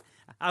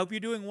I hope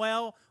you're doing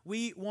well.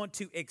 We want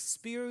to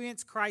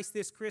experience Christ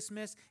this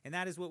Christmas, and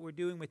that is what we're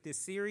doing with this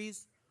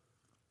series.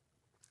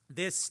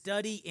 This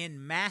study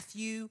in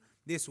Matthew,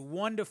 this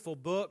wonderful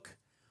book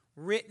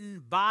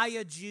written by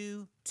a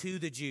Jew to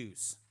the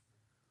Jews.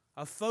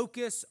 A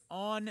focus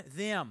on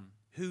them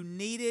who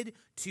needed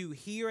to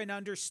hear and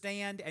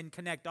understand and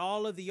connect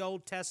all of the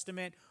Old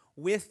Testament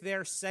with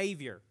their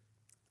Savior.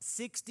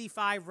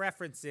 65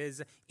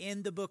 references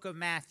in the book of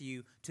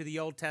Matthew to the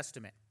Old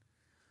Testament.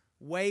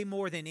 Way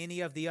more than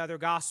any of the other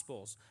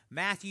Gospels.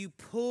 Matthew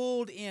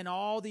pulled in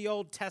all the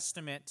Old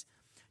Testament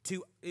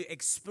to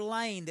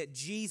explain that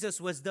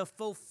Jesus was the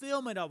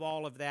fulfillment of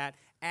all of that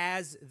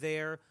as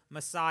their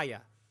Messiah.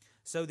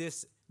 So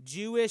this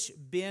Jewish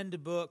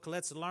bend book,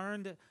 let's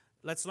learn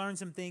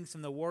some things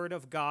from the Word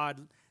of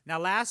God. Now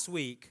last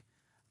week,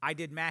 I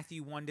did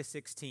Matthew 1 to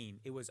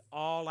 16. It was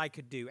all I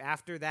could do.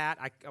 After that,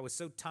 I was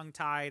so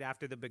tongue-tied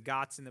after the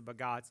begots and the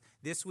begots.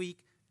 This week,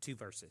 2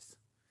 verses.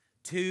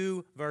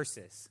 2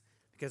 verses.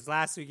 Because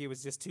last week it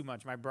was just too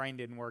much. My brain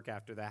didn't work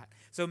after that.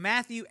 So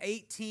Matthew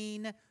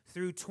 18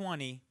 through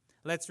 20.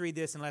 Let's read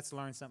this and let's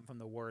learn something from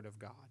the Word of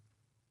God.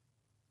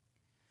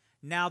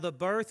 Now the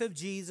birth of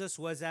Jesus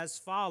was as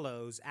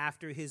follows.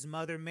 After his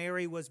mother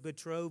Mary was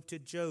betrothed to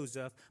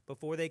Joseph,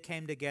 before they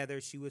came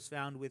together, she was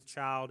found with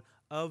child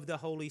of the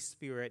Holy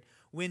Spirit.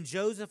 Then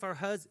Joseph, her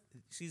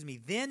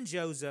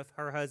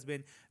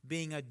husband,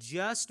 being a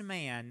just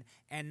man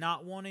and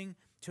not wanting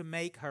to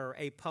make her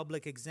a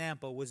public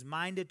example, was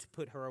minded to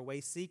put her away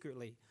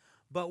secretly.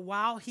 But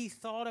while he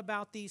thought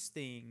about these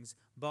things,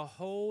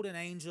 behold, an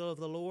angel of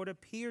the Lord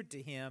appeared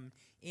to him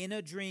in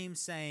a dream,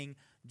 saying,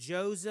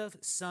 Joseph,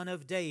 son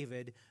of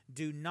David,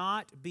 do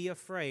not be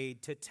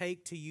afraid to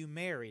take to you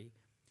Mary,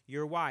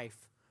 your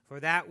wife,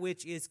 for that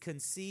which is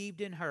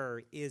conceived in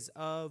her is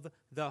of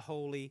the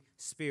Holy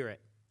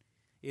Spirit.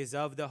 Is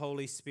of the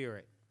Holy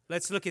Spirit.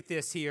 Let's look at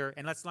this here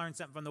and let's learn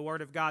something from the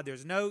Word of God.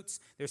 There's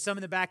notes. There's some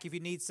in the back if you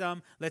need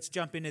some. Let's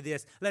jump into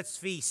this. Let's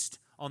feast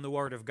on the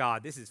Word of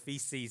God. This is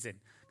feast season.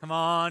 Come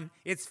on.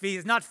 It's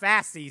not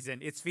fast season.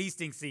 It's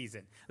feasting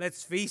season.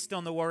 Let's feast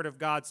on the Word of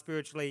God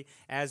spiritually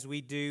as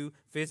we do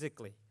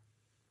physically.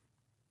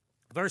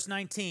 Verse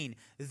 19.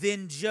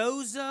 Then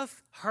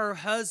Joseph, her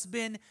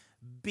husband,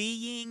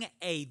 being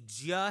a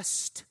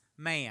just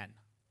man.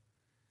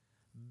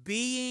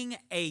 Being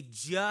a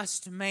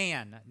just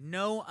man.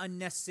 No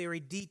unnecessary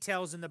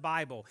details in the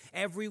Bible.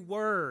 Every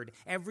word,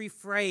 every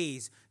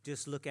phrase,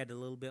 just look at it a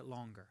little bit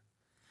longer.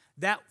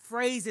 That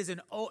phrase is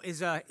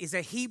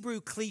a Hebrew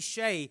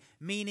cliche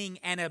meaning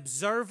an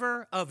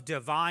observer of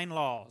divine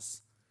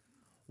laws.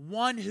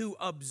 One who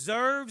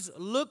observes,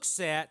 looks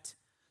at,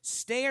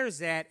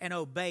 stares at, and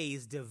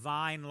obeys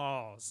divine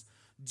laws.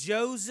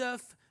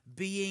 Joseph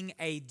being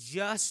a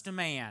just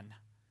man.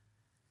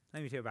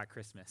 Let me tell you about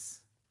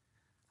Christmas.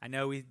 I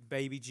know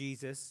baby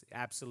Jesus,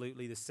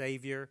 absolutely the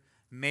Savior.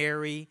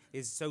 Mary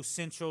is so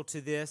central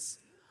to this.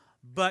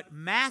 But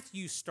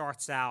Matthew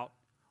starts out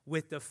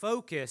with the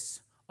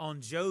focus on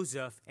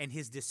Joseph and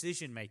his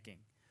decision making.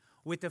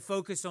 With the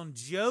focus on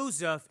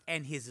Joseph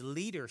and his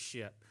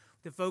leadership.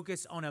 The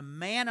focus on a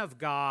man of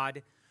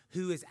God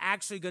who is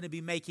actually going to be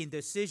making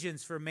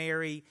decisions for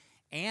Mary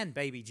and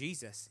baby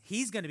Jesus.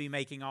 He's going to be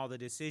making all the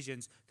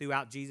decisions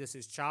throughout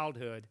Jesus'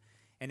 childhood.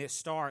 And it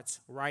starts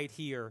right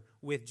here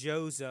with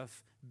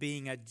Joseph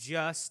being a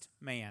just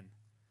man.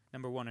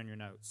 Number 1 on your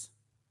notes.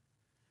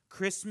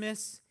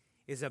 Christmas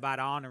is about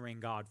honoring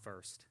God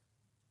first.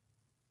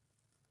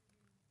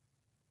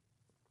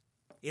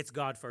 It's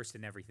God first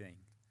in everything.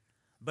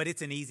 But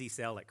it's an easy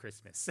sell at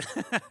Christmas.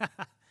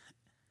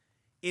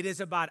 It is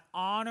about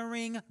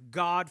honoring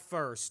God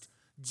first.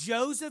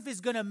 Joseph is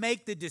going to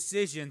make the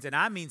decisions, and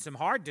I mean some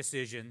hard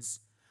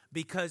decisions,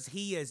 because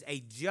he is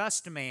a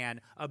just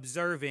man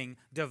observing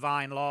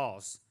divine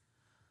laws.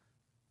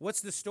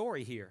 What's the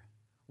story here?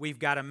 We've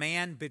got a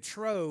man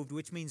betrothed,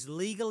 which means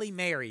legally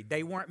married.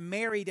 They weren't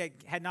married,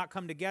 had not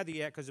come together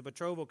yet, because a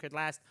betrothal could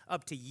last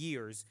up to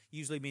years,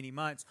 usually many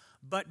months.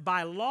 But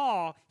by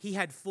law, he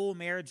had full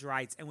marriage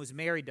rights and was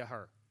married to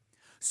her.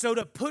 So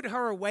to put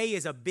her away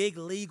is a big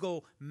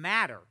legal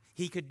matter.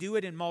 He could do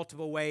it in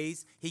multiple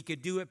ways. He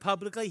could do it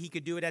publicly. He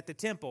could do it at the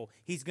temple.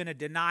 He's going to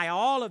deny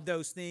all of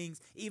those things,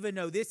 even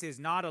though this is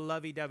not a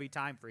lovey-dovey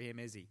time for him,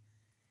 is he?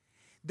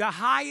 The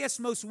highest,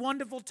 most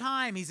wonderful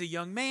time. He's a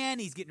young man.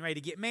 He's getting ready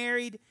to get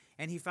married.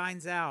 And he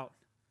finds out,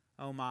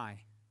 oh my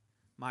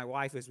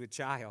wife is with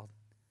child.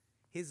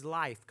 His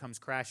life comes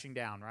crashing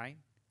down, right?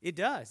 It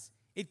does.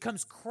 It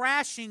comes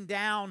crashing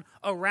down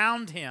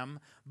around him.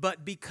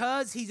 But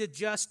because he's a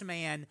just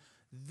man,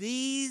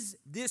 this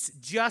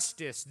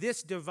justice,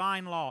 this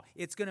divine law,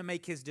 it's going to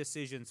make his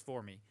decisions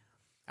for me.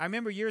 I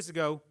remember years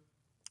ago,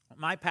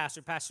 my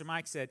pastor, Pastor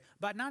Mike, said,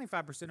 about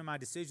 95% of my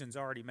decisions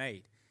are already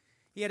made.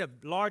 He had a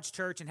large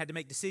church and had to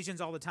make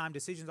decisions all the time.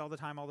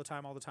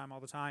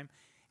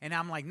 And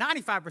I'm like,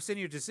 95% of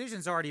your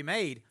decisions are already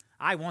made.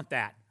 I want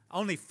that.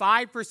 Only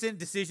 5%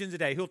 decisions a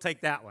day. He'll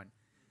take that one.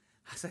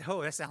 I said,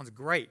 oh, that sounds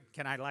great.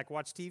 Can I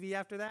watch TV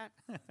after that?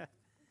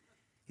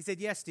 He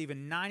said, yes,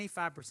 Stephen,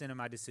 95% of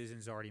my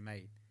decisions are already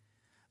made.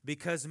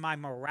 Because my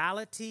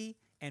morality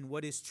and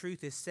what is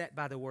truth is set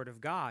by the Word of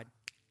God,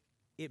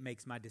 it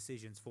makes my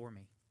decisions for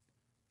me.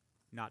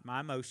 Not my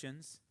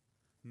emotions,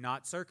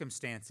 not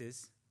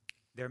circumstances.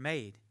 They're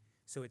made.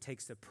 So it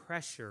takes the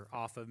pressure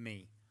off of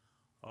me.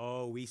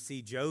 Oh, we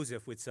see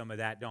Joseph with some of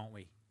that, don't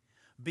we?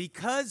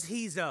 Because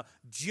he's a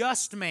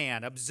just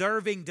man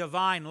observing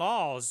divine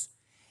laws,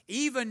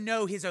 even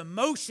though his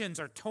emotions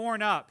are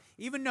torn up,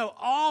 even though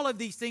all of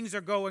these things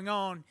are going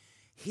on,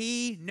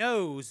 he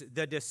knows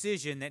the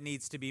decision that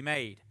needs to be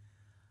made.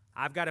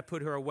 I've got to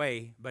put her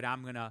away, but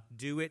I'm going to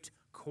do it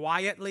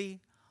quietly,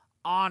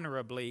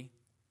 honorably,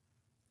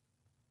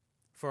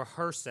 for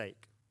her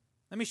sake.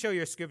 Let me show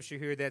you a scripture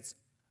here that's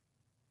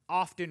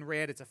often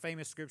read. It's a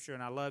famous scripture,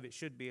 and I love it.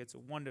 Should be. It's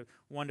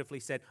wonderfully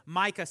said.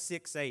 Micah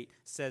 6:8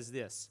 says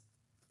this.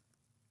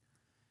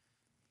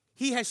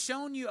 He has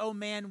shown you, O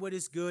man, what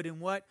is good, and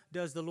what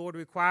does the Lord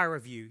require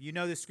of you? You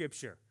know the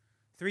scripture.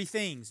 3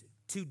 things.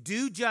 To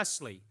do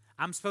justly.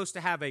 I'm supposed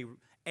to have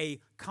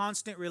a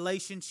constant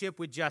relationship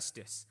with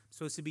justice. I'm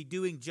supposed to be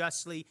doing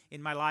justly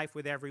in my life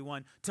with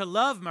everyone. To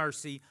love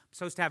mercy. I'm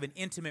supposed to have an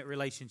intimate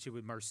relationship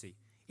with mercy.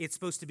 It's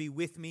supposed to be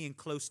with me and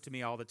close to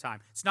me all the time.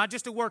 It's not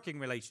just a working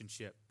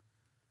relationship.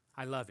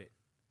 I love it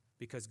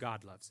because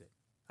God loves it.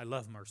 I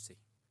love mercy.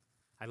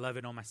 I love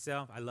it on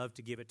myself. I love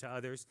to give it to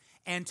others.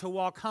 And to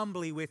walk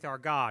humbly with our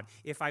God.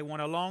 If I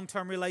want a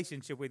long-term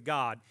relationship with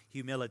God,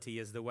 humility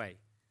is the way.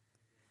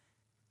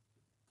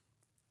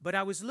 But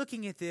I was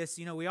looking at this,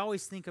 we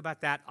always think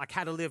about that, like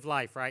how to live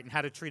life, right? And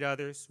how to treat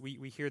others.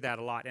 We hear that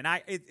a lot. And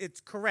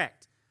it's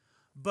correct.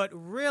 But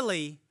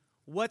really,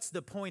 what's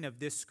the point of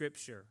this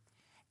scripture?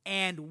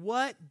 And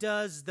what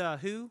does the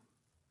who?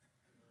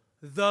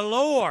 The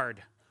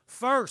Lord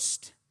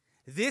first.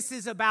 This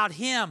is about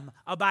Him,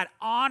 about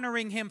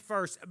honoring Him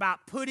first,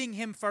 about putting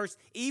Him first.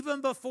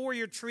 Even before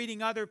you're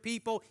treating other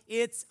people,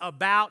 it's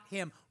about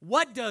Him.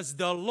 What does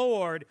the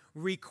Lord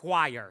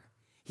require?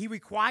 He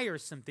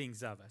requires some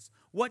things of us.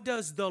 What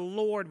does the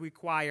Lord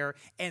require?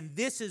 And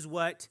this is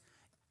what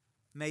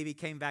maybe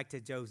came back to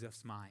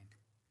Joseph's mind.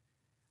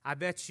 I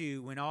bet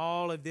you when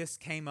all of this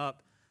came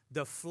up,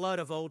 the flood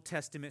of Old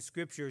Testament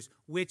scriptures,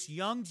 which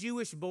young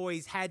Jewish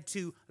boys had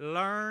to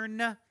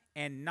learn,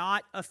 and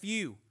not a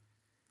few.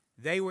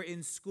 They were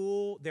in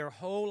school their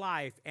whole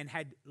life and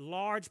had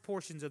large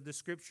portions of the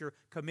scripture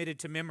committed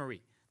to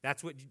memory.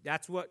 That's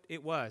what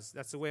it was.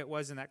 That's the way it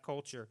was in that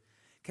culture.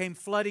 Came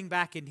flooding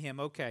back in him.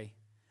 Okay,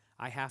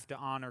 I have to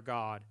honor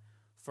God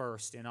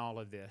first in all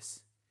of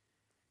this.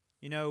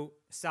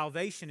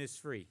 Salvation is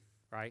free,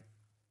 right?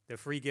 The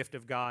free gift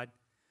of God.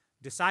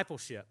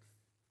 Discipleship.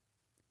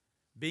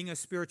 Being a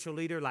spiritual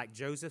leader like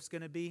Joseph's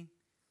going to be,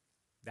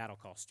 that'll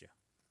cost you,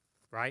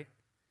 right?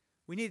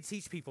 We need to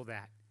teach people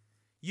that.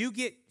 You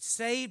get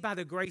saved by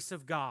the grace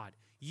of God.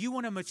 You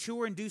want to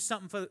mature and do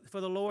something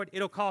for the Lord,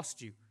 it'll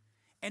cost you.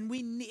 And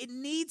it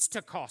needs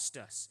to cost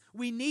us.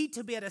 We need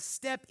to be able to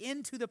step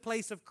into the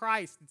place of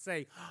Christ and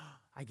say,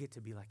 I get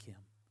to be like Him.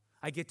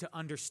 I get to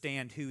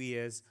understand who He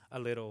is a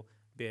little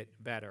bit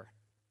better.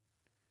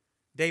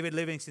 David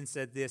Livingston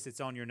said this. It's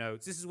on your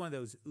notes. This is one of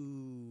those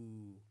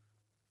ooh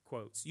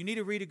quotes. You need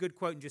to read a good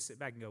quote and just sit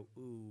back and go,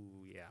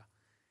 ooh, yeah.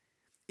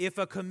 If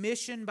a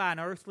commission by an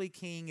earthly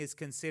king is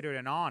considered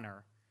an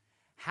honor,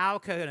 how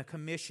can a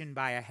commission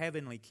by a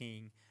heavenly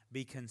king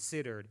be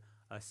considered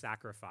a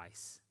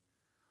sacrifice?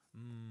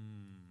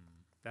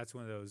 That's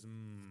one of those.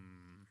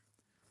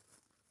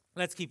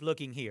 Let's keep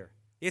looking here.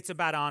 It's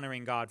about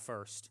honoring God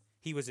first.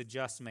 He was a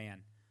just man.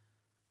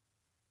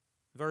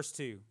 Verse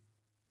 2.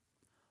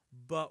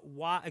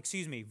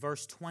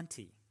 Verse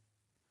 20.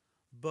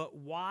 But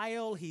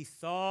while he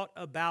thought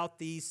about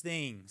these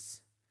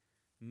things,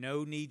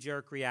 no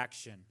knee-jerk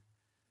reaction,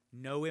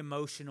 no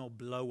emotional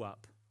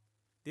blow-up.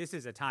 This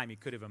is a time he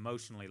could have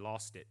emotionally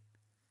lost it.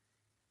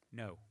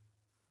 No.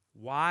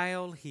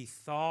 While he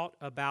thought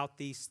about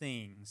these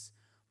things,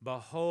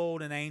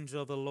 behold, an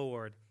angel of the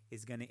Lord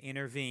is going to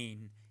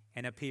intervene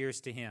and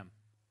appears to him.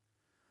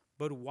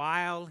 But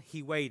while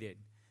he waited,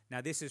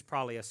 now this is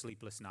probably a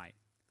sleepless night.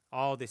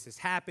 All this has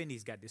happened.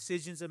 He's got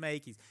decisions to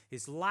make.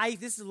 His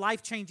life, this is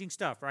life-changing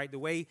stuff, right? The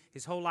way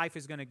his whole life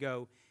is going to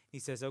go. He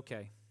says,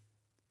 okay,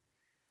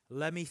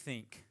 let me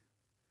think.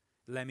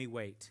 Let me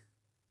wait.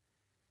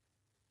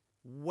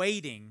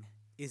 Waiting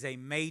is a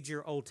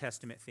major Old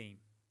Testament theme.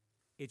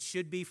 It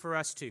should be for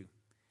us too.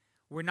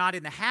 We're not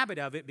in the habit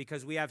of it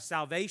because we have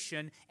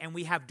salvation and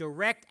we have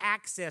direct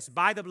access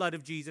by the blood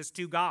of Jesus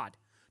to God,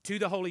 to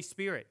the Holy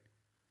Spirit.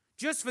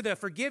 Just for the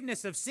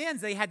forgiveness of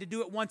sins, they had to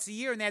do it once a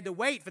year, and they had to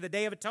wait for the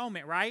Day of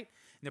Atonement, right?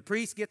 And the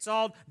priest gets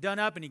all done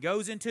up, and he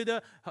goes into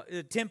the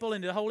temple,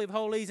 into the Holy of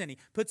Holies, and he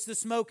puts the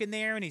smoke in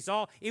there, and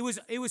it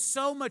was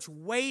so much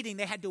waiting.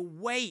 They had to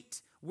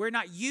wait. We're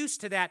not used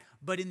to that,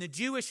 but in the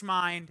Jewish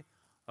mind,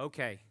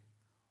 okay,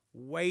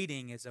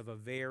 waiting is of a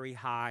very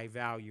high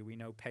value. We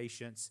know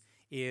patience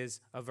is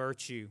a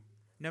virtue.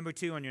 Number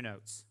 2 on your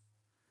notes.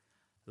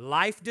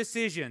 Life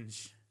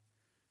decisions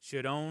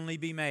should only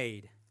be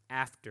made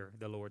after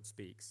the Lord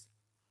speaks.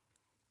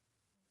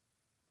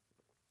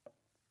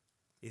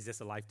 Is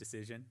this a life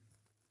decision?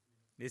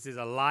 This is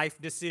a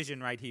life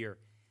decision right here.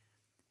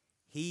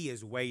 He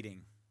is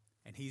waiting,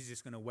 and he's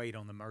just going to wait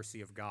on the mercy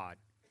of God.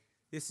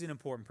 This is an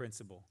important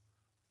principle.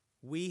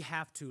 We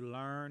have to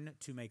learn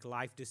to make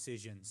life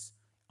decisions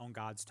on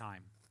God's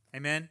time.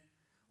 Amen?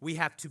 We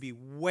have to be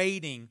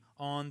waiting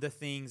on the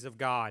things of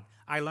God.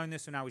 I learned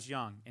this when I was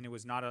young, and it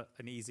was not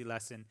an easy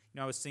lesson.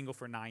 I was single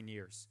for 9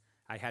 years.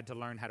 I had to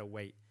learn how to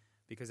wait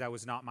because that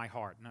was not my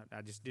heart. No,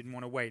 I just didn't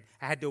want to wait.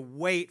 I had to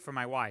wait for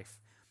my wife.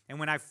 And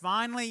when I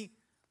finally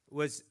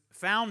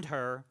found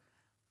her,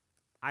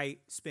 I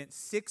spent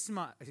 6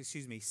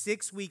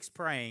 weeks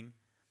praying,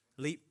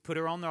 put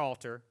her on the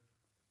altar,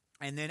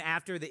 and then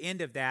after the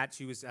end of that,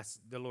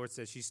 the Lord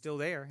said, she's still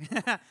there.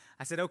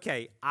 I said,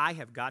 okay, I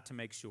have got to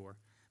make sure,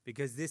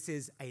 because this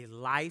is a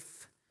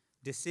life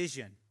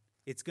decision.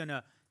 It's going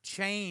to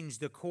change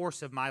the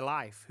course of my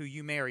life, who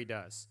you marry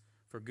does,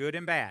 for good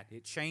and bad.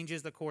 It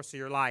changes the course of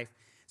your life.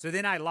 So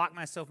then I locked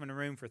myself in a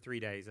room for 3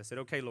 days. I said,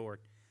 okay,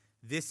 Lord,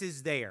 this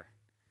is there.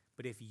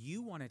 But if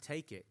you want to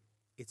take it,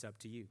 it's up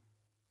to you.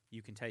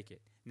 You can take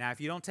it. Now,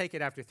 if you don't take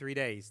it after 3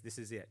 days, this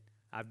is it.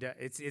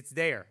 It's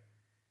there.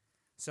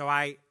 So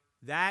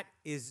that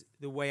is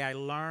the way I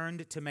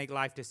learned to make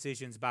life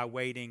decisions, by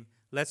waiting.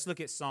 Let's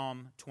look at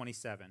Psalm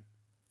 27.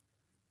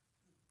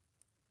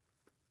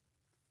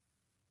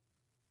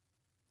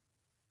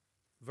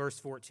 Verse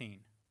 14.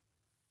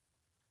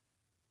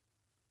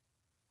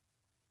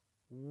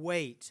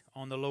 Wait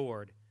on the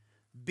Lord.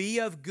 Be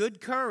of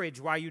good courage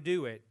while you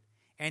do it,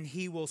 and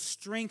he will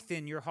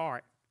strengthen your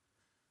heart.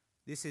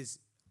 This is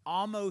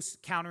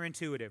almost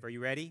counterintuitive. Are you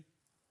ready?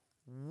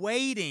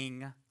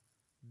 Waiting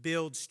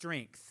builds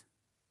strength.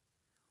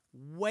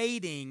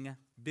 Waiting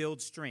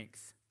builds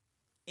strength.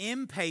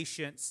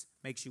 Impatience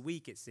makes you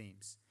weak, it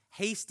seems.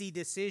 Hasty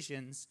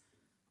decisions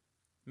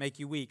make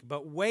you weak.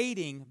 But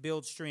waiting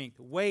builds strength.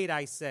 Wait,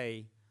 I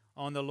say,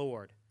 on the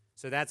Lord.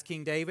 So that's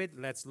King David.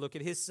 Let's look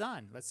at his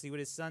son. Let's see what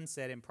his son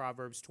said in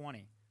Proverbs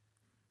 20.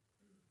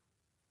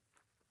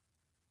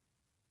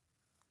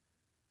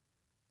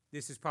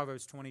 This is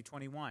Proverbs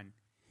 20:21.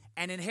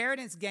 An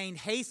inheritance gained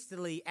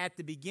hastily at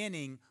the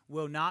beginning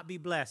will not be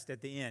blessed at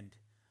the end.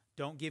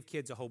 Don't give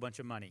kids a whole bunch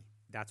of money.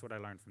 That's what I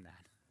learned from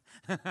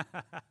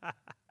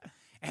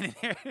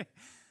that.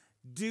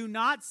 Do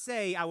not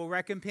say, I will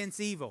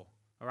recompense evil,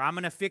 or I'm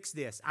going to fix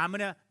this.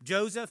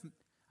 Joseph,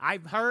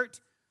 I'm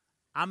hurt.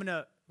 I'm going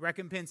to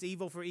recompense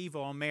evil for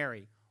evil on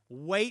Mary.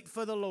 Wait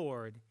for the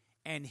Lord,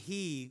 and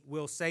he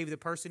will save the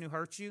person who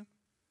hurts you.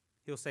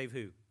 He'll save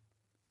who?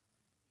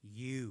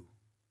 You.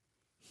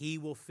 He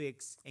will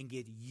fix and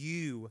get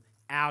you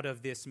out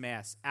of this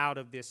mess, out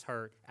of this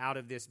hurt, out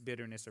of this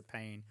bitterness or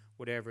pain,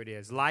 whatever it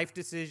is. Life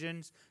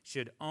decisions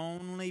should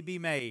only be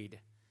made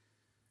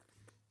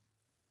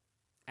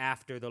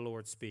after the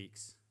Lord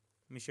speaks.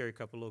 Let me show you a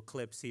couple little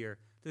clips here.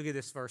 Look at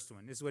this first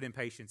one. This is what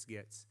impatience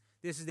gets.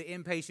 This is the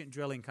Impatient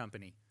Drilling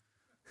Company.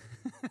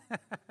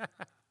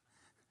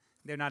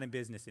 They're not in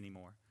business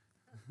anymore.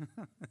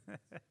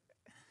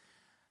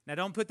 Now,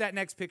 don't put that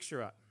next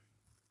picture up.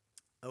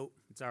 Oh,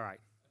 it's all right.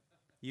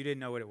 You didn't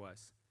know what it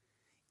was.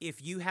 If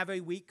you have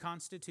a weak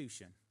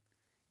constitution,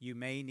 you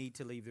may need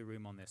to leave the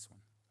room on this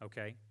one,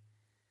 okay?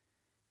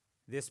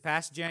 This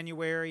past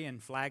January in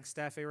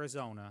Flagstaff,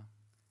 Arizona,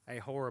 a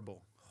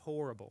horrible,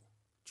 horrible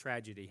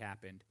tragedy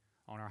happened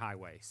on our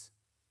highways.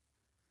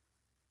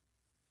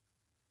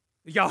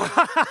 Y'all,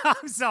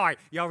 I'm sorry.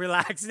 Y'all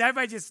relax.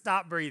 Everybody just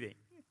stop breathing.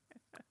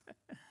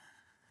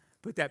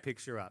 Put that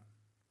picture up.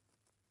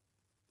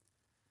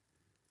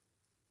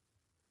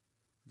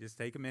 Just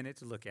take a minute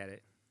to look at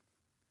it.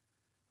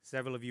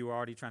 Several of you are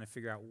already trying to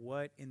figure out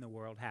what in the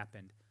world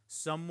happened.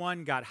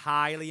 Someone got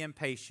highly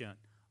impatient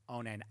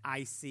on an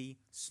icy,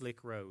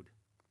 slick road.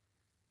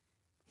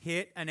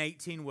 Hit an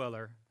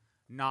 18-wheeler.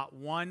 Not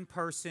one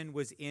person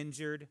was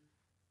injured,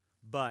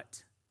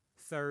 but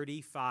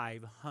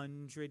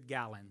 3,500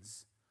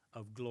 gallons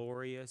of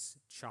glorious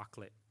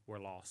chocolate were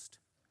lost.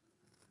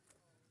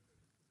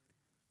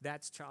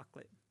 That's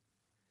chocolate.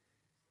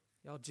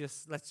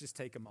 Let's just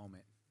take a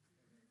moment.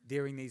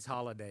 During these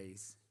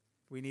holidays,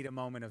 we need a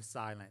moment of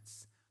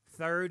silence.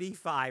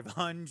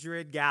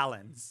 3,500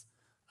 gallons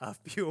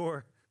of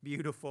pure,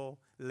 beautiful,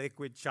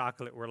 liquid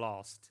chocolate were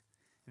lost.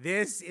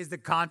 This is the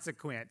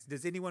consequence.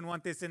 Does anyone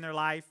want this in their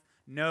life?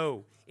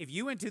 No. If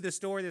you went to the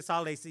store this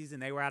holiday season,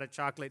 they were out of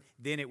chocolate,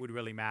 then it would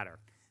really matter.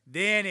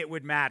 Then it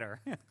would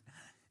matter.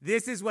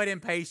 This is what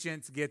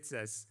impatience gets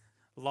us.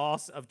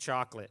 Loss of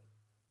chocolate.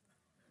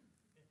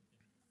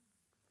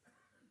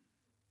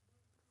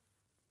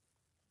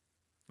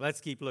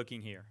 Let's keep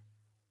looking here.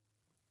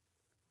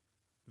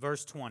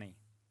 Verse 20,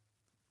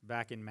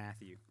 back in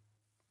Matthew.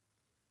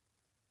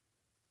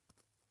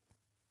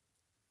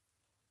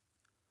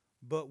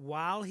 But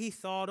while he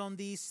thought on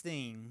these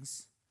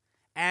things,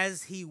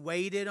 as he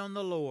waited on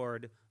the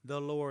Lord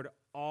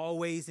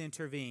always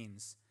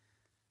intervenes.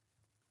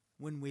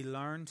 When we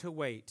learn to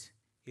wait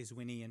is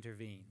when he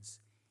intervenes.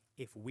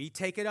 If we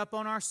take it up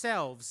on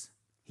ourselves,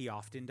 he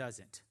often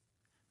doesn't,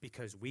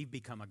 because we've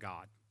become a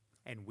God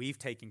and we've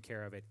taken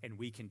care of it and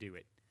we can do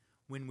it.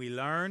 When we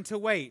learn to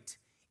wait,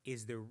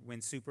 is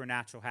when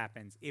supernatural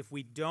happens. If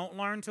we don't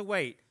learn to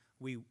wait,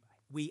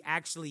 we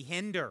actually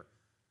hinder.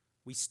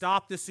 We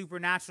stop the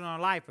supernatural in our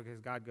life because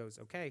God goes,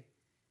 okay.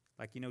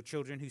 Like,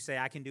 children who say,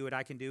 I can do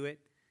it,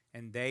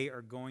 and they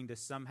are going to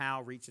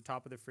somehow reach the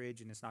top of the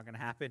fridge and it's not going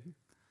to happen.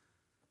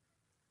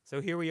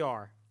 So here we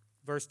are,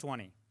 verse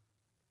 20.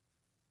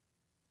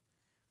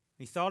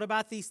 He thought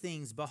about these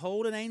things.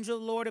 Behold, an angel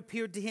of the Lord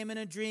appeared to him in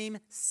a dream,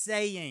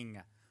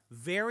 saying,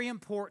 very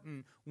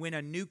important when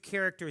a new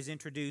character is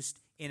introduced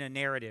in a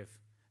narrative.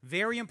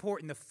 Very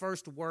important, the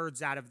first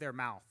words out of their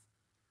mouth.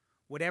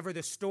 Whatever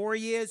the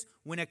story is,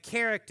 when a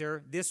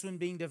character, this one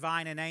being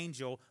divine, an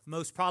angel,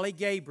 most probably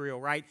Gabriel,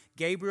 right?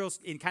 Gabriel's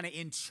kind of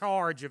in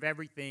charge of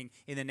everything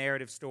in the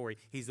narrative story.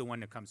 He's the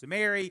one that comes to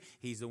Mary.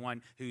 He's the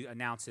one who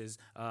announces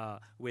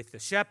with the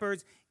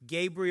shepherds.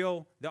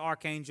 Gabriel, the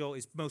archangel,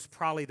 is most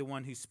probably the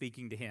one who's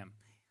speaking to him.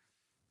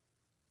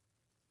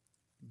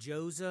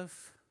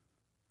 Joseph,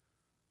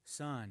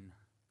 son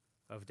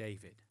of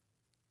David.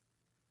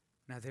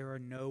 Now, there are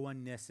no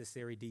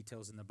unnecessary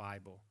details in the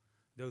Bible.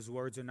 Those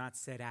words are not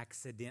said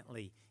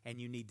accidentally,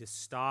 and you need to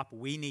stop.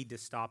 We need to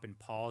stop and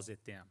pause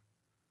at them.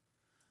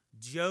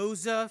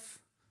 Joseph,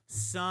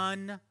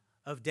 son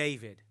of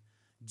David.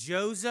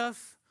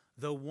 Joseph,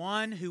 the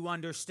one who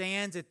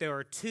understands that there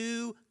are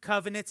two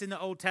covenants in the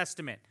Old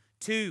Testament.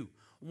 Two.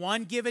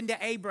 One given to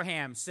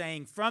Abraham,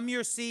 saying, from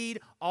your seed,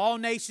 all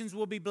nations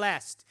will be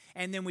blessed.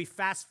 And then we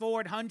fast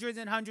forward hundreds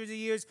and hundreds of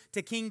years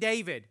to King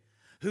David,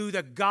 who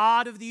the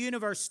God of the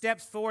universe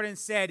steps forward and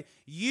said,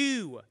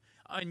 you,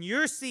 on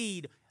your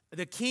seed,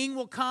 the king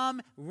will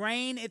come,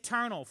 reign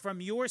eternal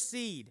from your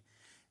seed.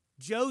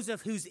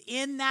 Joseph, who's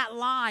in that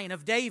line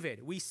of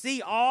David. We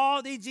see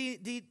all the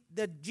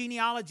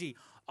genealogy.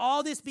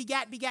 All this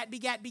begat,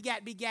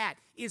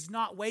 is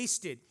not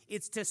wasted.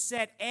 It's to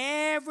set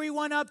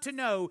everyone up to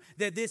know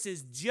that this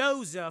is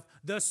Joseph,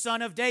 the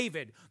son of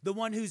David, the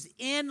one who's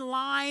in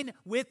line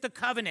with the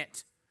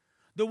covenant.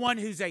 The one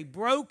who's a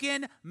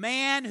broken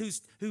man,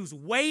 who's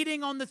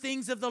waiting on the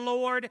things of the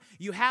Lord.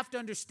 You have to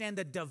understand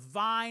the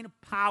divine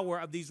power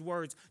of these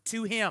words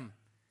to him.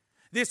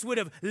 This would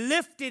have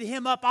lifted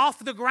him up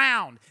off the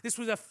ground. This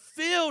would have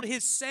filled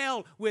his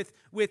sail with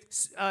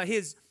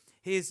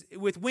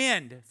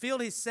wind.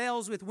 Filled his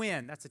sails with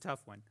wind. That's a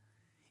tough one.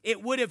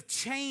 It would have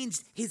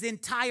changed his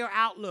entire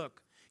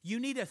outlook. You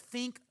need to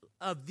think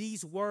of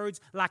these words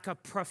like a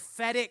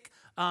prophetic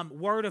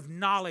word of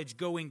knowledge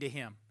going to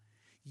him.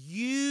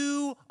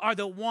 You are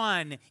the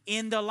one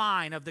in the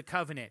line of the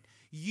covenant.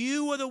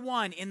 You are the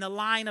one in the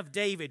line of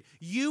David.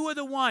 You are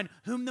the one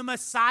whom the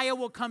Messiah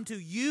will come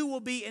to. You will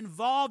be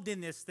involved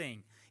in this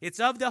thing. It's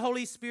of the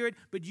Holy Spirit,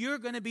 but you're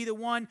going to be the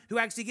one who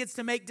actually gets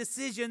to make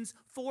decisions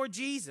for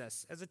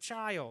Jesus as a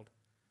child.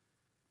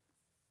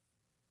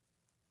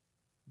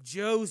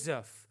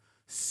 Joseph,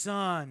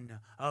 son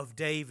of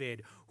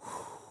David.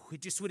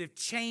 It just would have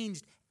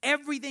changed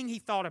everything he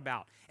thought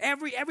about,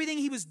 everything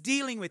he was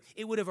dealing with,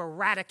 it would have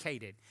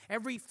eradicated.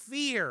 Every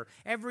fear,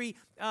 every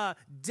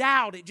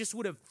doubt, it just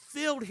would have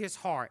filled his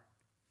heart.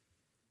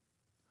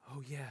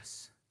 Oh,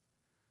 yes,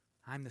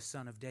 I'm the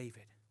son of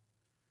David.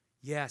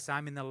 Yes,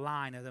 I'm in the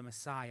line of the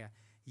Messiah.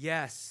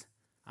 Yes,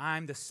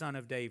 I'm the son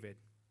of David.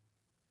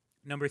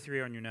 Number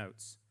 3 on your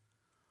notes.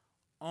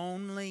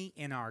 Only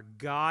in our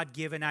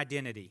God-given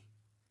identity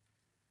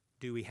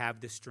do we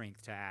have the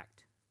strength to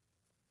act.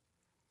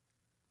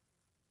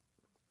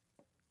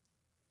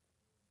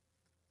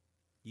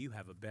 You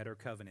have a better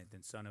covenant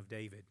than son of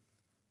David.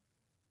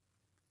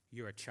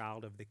 You're a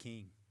child of the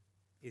King.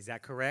 Is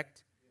that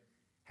correct?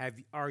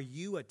 Are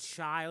you a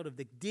child of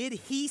the... Did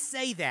he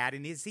say that?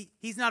 And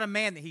he's not a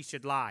man that he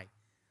should lie.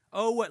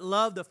 Oh, what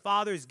love the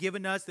Father has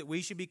given us that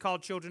we should be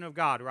called children of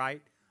God,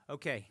 right?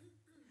 Okay.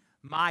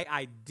 My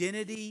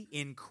identity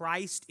in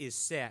Christ is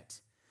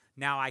set.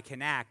 Now I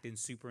can act in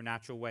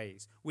supernatural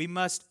ways. We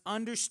must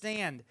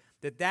understand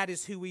that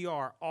is who we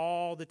are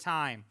all the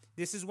time.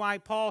 This is why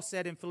Paul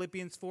said in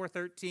Philippians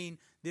 4:13,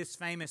 this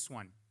famous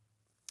one,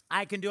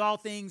 I can do all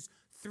things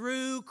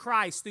through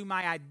Christ, through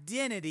my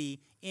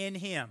identity in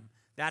him.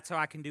 That's how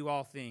I can do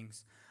all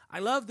things. I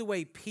love the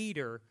way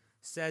Peter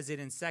says it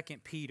in 2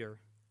 Peter.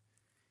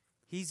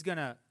 He's going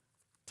to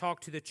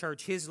talk to the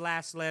church, his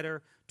last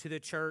letter to the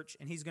church,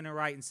 and he's going to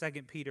write in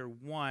 2 Peter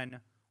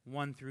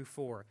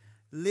 1:1-4.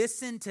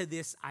 Listen to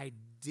this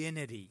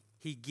identity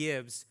he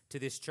gives to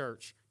this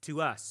church,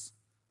 to us,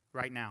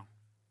 right now.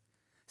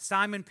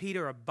 Simon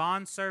Peter, a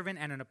bondservant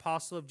and an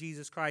apostle of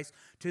Jesus Christ,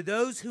 to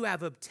those who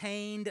have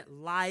obtained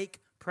like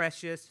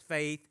precious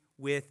faith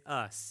with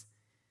us.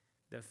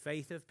 The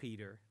faith of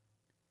Peter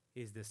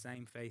is the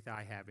same faith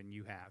I have and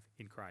you have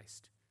in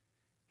Christ.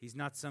 He's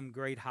not some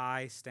great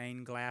high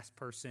stained glass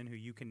person who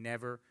you can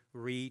never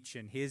reach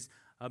and his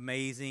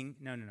amazing,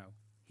 no.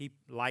 He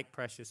like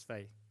precious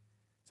faith.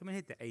 Someone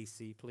hit the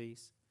AC,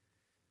 please.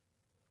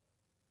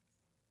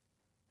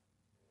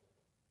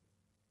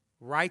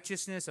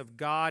 Righteousness of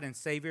God and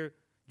Savior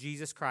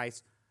Jesus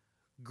Christ,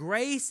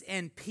 Grace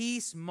and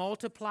peace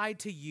multiplied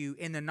to you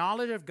in the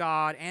knowledge of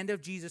God and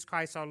of Jesus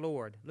Christ our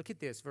Lord. Look at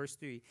this, verse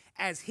 3.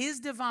 As his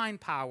divine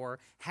power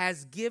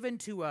has given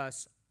to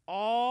us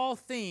all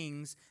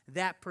things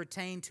that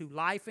pertain to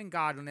life and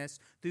godliness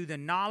through the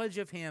knowledge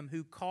of him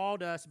who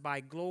called us by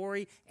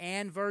glory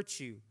and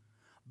virtue,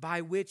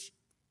 by which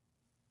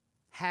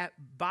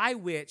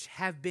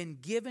have been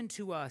given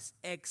to us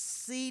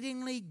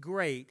exceedingly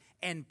great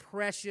and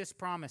precious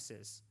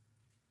promises,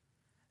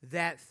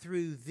 that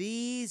through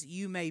these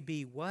you may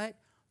be what?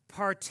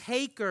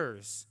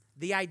 Partakers,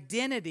 the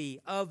identity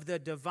of the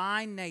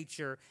divine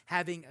nature,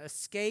 having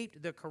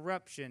escaped the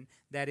corruption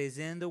that is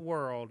in the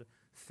world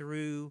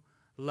through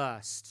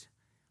lust.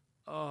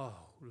 Oh,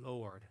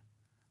 Lord,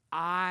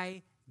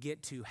 I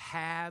get to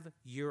have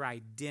your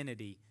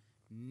identity.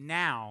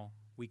 Now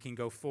we can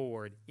go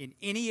forward in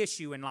any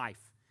issue in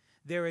life.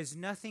 There is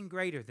nothing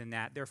greater than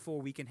that.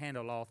 Therefore, we can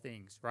handle all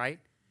things, right?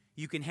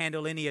 You can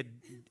handle any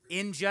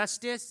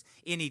injustice,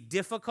 any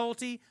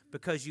difficulty,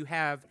 because you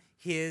have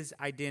his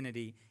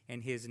identity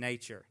and his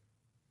nature.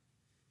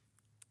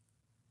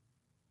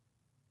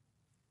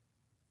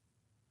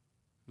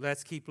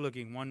 Let's keep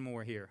looking. One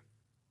more here.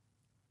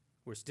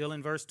 We're still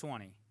in verse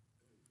 20.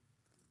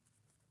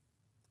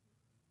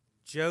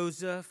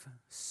 Joseph,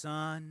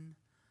 son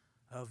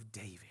of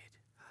David.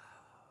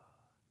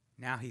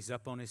 Now he's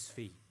up on his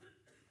feet.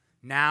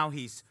 Now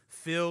he's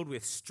filled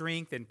with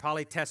strength and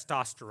probably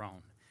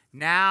testosterone.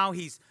 Now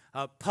he's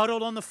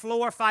puddled on the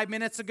floor 5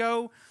 minutes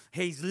ago.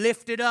 He's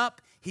lifted up.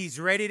 He's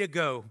ready to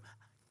go.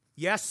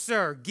 Yes,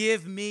 sir,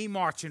 give me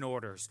marching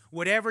orders.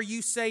 Whatever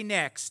you say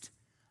next,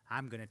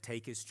 I'm going to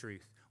take his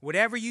truth.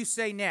 Whatever you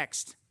say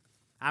next,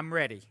 I'm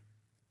ready.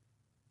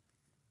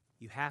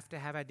 You have to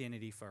have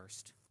identity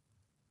first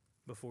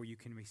before you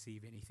can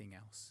receive anything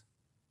else.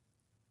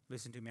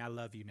 Listen to me. I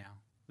love you now.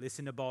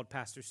 Listen to Bald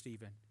Pastor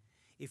Stephen.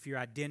 If your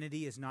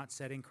identity is not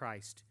set in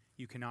Christ,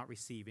 you cannot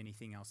receive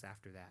anything else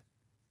after that.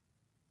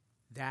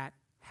 That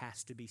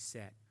has to be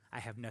set. I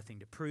have nothing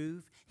to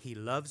prove. He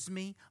loves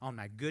me on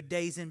my good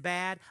days and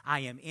bad.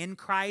 I am in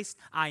Christ.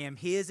 I am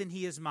his and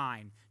he is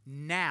mine.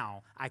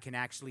 Now I can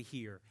actually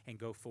hear and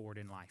go forward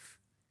in life.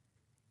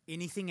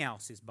 Anything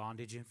else is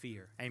bondage and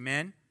fear.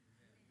 Amen?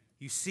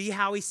 You see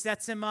how he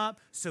sets him up?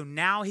 So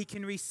now he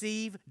can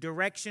receive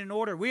direction and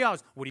order. We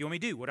always, what do you want me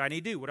to do? What do I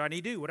need to do? What do I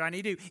need to do? What do I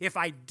need to do? If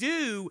I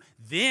do,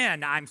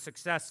 then I'm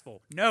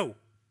successful. No.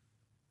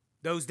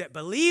 Those that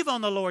believe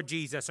on the Lord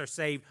Jesus are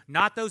saved,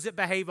 not those that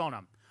behave on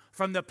him.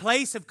 From the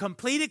place of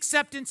complete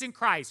acceptance in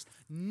Christ,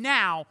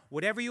 now,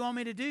 whatever you want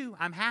me to do,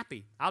 I'm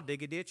happy. I'll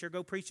dig a ditch or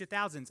go preach to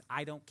thousands.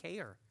 I don't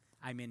care.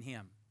 I'm in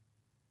him.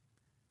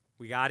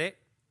 We got it?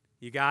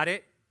 You got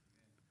it?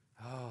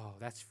 Oh,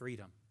 that's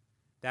freedom.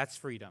 That's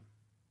freedom.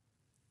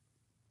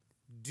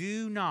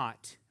 Do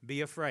not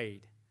be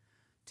afraid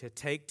to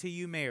take to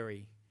you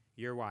Mary,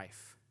 your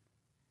wife.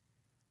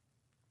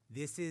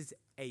 This is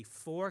a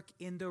fork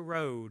in the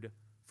road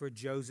for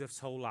Joseph's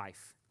whole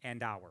life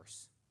and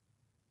ours.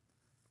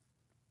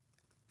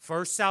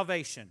 First,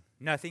 salvation.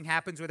 Nothing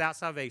happens without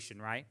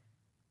salvation, right?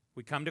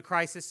 We come to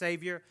Christ as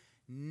Savior.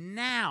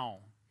 Now,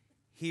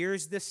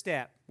 here's the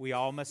step we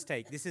all must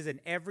take. This is an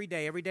every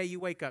day you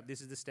wake up, this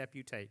is the step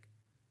you take.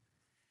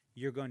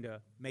 You're going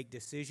to make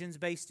decisions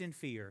based in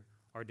fear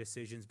or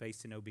decisions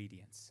based in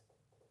obedience.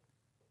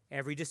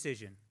 Every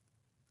decision.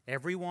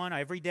 Every one,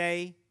 every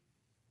day,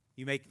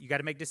 you got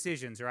to make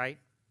decisions, right?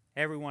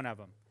 Every one of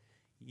them.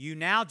 You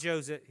now,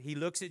 Joseph, he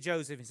looks at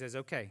Joseph and says,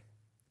 okay,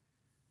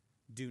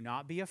 do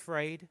not be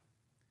afraid.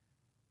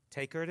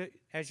 Take her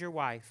as your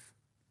wife.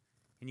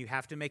 And you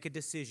have to make a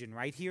decision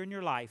right here in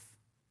your life.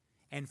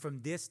 And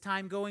from this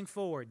time going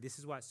forward, this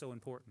is what's so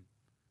important.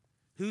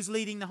 Who's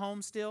leading the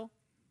home still?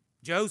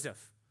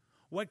 Joseph.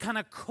 What kind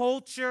of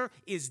culture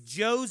is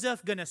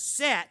Joseph going to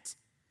set?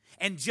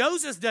 And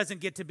Joseph doesn't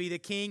get to be the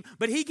king,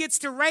 but he gets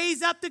to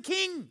raise up the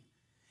king.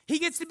 He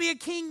gets to be a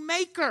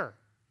kingmaker.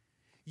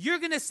 You're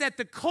going to set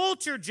the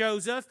culture,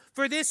 Joseph,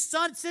 for this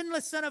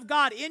sinless Son of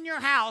God in your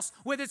house,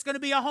 whether it's going to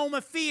be a home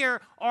of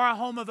fear or a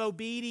home of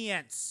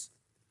obedience.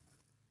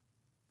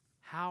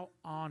 How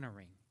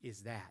honoring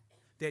is that?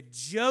 That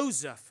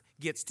Joseph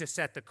gets to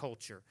set the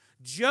culture.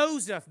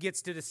 Joseph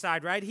gets to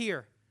decide right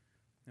here.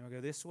 Now we'll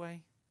go this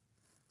way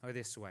or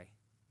this way.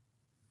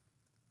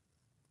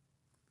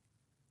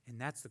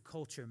 And that's the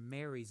culture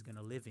Mary's going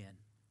to live in.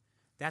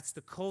 That's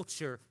the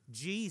culture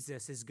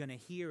Jesus is going to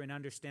hear and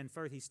understand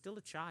first. He's still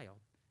a child.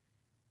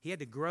 He had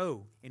to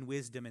grow in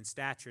wisdom and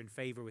stature and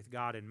favor with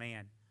God and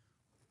man.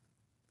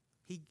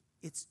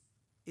 It's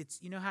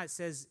you know how it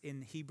says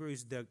in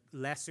Hebrews, the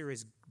lesser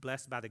is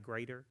blessed by the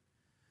greater?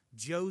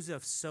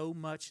 Joseph, so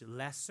much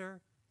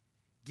lesser,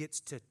 gets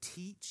to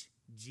teach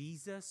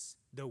Jesus,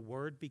 the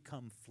Word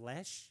become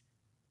flesh,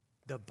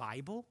 the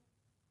Bible,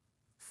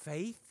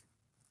 faith.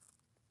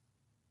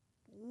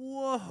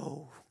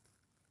 Whoa.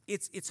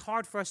 It's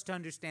hard for us to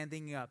understand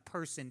thinking a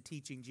person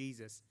teaching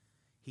Jesus.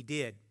 He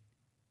did.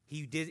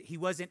 He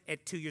wasn't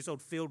at 2 years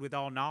old filled with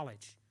all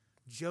knowledge.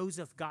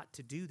 Joseph got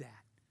to do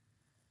that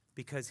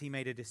because he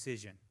made a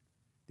decision.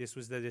 This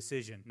was the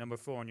decision. Number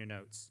 4 on your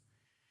notes.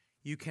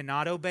 You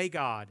cannot obey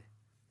God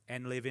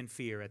and live in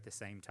fear at the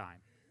same time.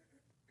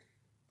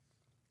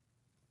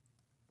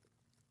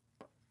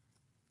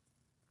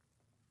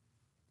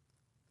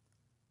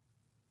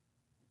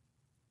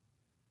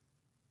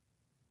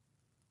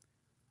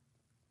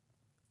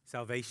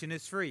 Salvation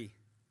is free.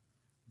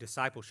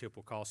 Discipleship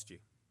will cost you.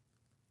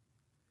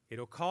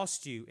 It'll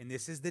cost you, and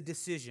this is the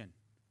decision.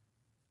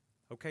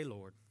 Okay,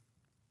 Lord,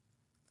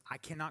 I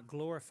cannot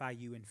glorify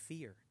you in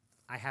fear.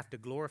 I have to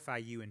glorify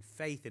you in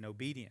faith and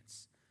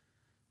obedience.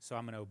 So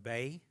I'm going to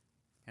obey,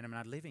 and I'm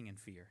not living in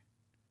fear.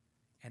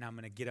 And I'm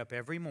going to get up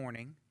every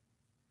morning,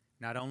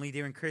 not only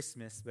during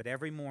Christmas, but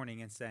every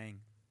morning and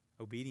saying,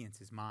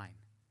 obedience is mine.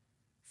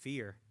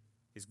 Fear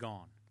is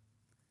gone.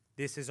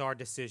 This is our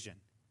decision.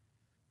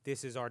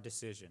 This is our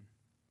decision.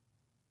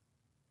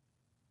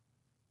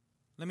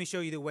 Let me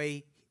show you the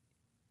way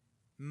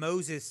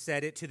Moses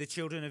said it to the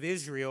children of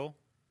Israel.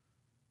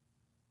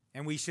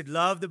 And we should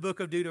love the book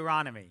of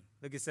Deuteronomy.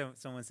 Look at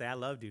someone say, I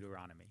love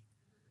Deuteronomy.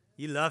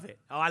 You love it.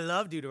 Oh, I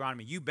love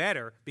Deuteronomy. You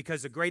better,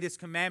 because the greatest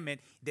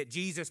commandment that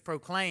Jesus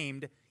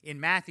proclaimed in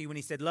Matthew when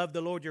he said, love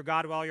the Lord your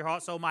God with all your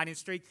heart, soul, mind, and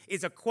strength,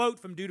 is a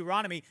quote from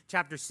Deuteronomy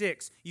chapter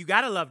 6. You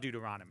got to love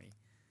Deuteronomy.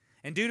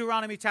 In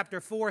Deuteronomy chapter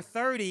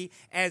 4:30,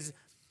 as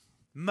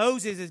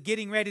Moses is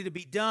getting ready to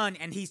be done,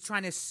 and he's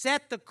trying to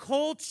set the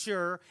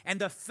culture and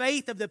the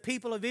faith of the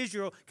people of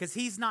Israel, because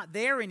he's not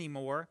there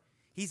anymore.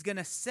 He's going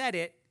to set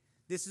it.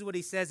 This is what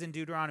he says in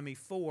Deuteronomy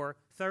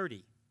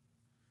 4:30.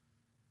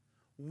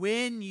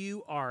 When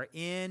you are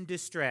in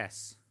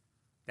distress,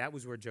 that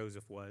was where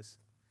Joseph was,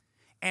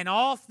 and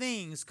all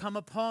things come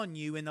upon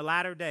you in the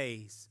latter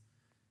days,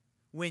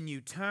 when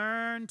you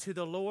turn to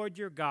the Lord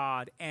your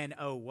God and,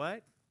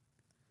 what?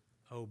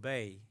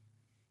 Obey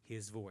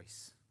his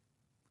voice.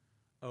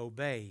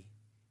 Obey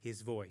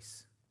his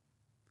voice.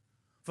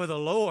 For the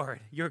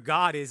Lord, your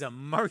God, is a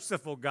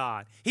merciful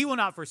God. He will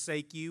not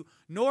forsake you,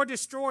 nor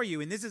destroy you.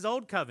 And this is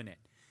old covenant.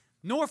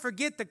 Nor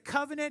forget the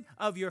covenant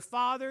of your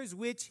fathers,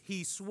 which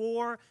he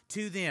swore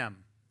to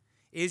them.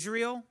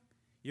 Israel,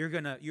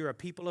 you're a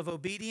people of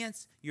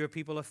obedience. You're a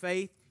people of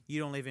faith.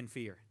 You don't live in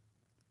fear.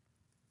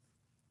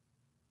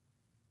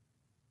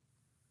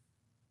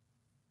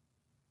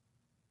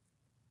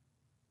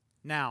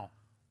 Now,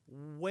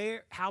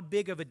 how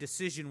big of a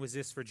decision was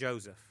this for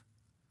Joseph?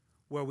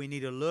 Well, we need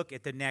to look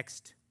at the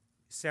next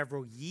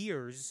several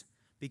years,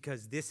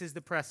 because this is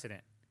the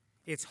precedent.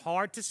 It's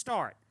hard to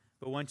start,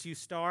 but once you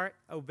start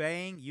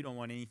obeying, you don't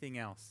want anything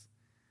else.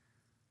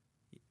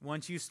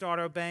 Once you start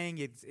obeying,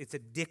 it's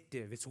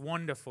addictive. It's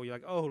wonderful. You're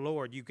like, oh,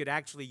 Lord, you could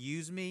actually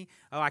use me.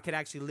 Oh, I could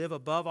actually live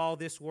above all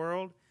this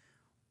world.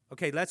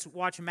 Okay, let's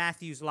watch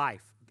Matthew's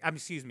life.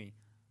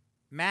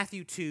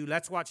 Matthew 2,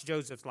 let's watch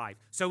Joseph's life.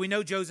 So we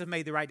know Joseph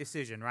made the right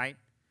decision, right?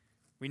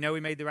 We know he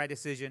made the right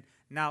decision.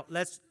 Now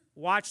let's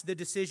watch the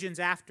decisions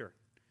after.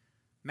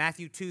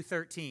 Matthew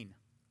 2:13.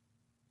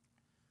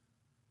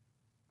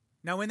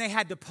 Now when they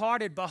had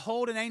departed,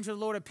 behold, an angel of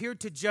the Lord appeared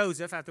to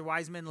Joseph after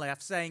wise men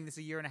left, saying, this is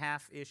a year and a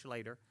half-ish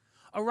later,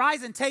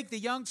 arise and take the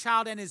young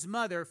child and his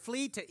mother,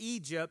 flee to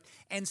Egypt,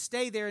 and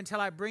stay there until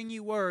I bring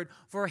you word,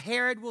 for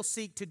Herod will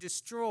seek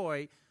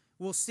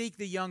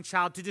the young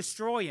child to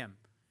destroy him.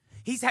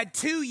 He's had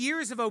 2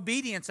 years of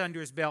obedience under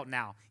his belt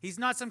now. He's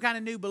not some kind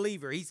of new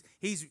believer.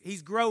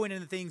 He's growing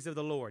in the things of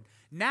the Lord.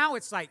 Now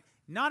it's like,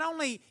 not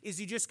only is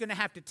he just going to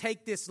have to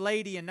take this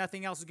lady and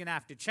nothing else is going to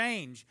have to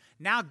change,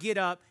 now get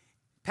up,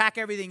 pack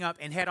everything up,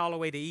 and head all the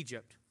way to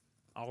Egypt.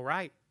 All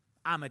right.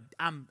 I'm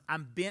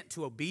bent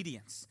to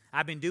obedience.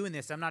 I've been doing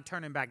this. I'm not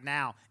turning back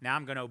now. Now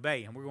I'm going to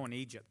obey, and we're going to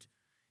Egypt.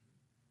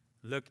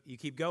 Look, you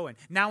keep going.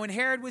 Now when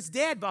Herod was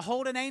dead,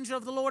 behold, an angel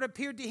of the Lord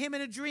appeared to him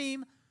in a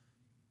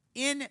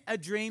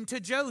dream to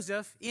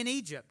Joseph in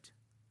Egypt,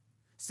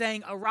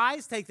 saying,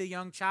 arise, take the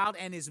young child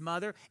and his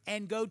mother,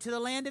 and go to the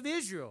land of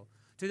Israel.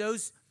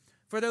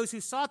 For those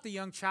who sought the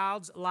young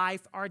child's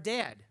life are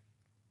dead.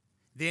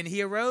 Then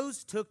he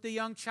arose, took the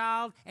young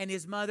child and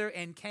his mother,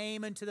 and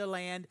came into the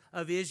land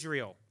of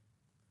Israel.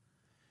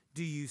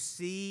 Do you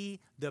see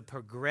the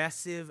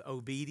progressive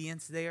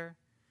obedience there?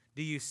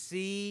 Do you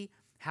see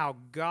how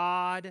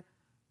God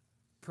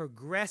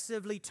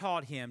progressively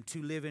taught him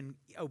to live in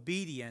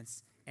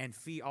obedience, and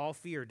all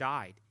fear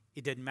died?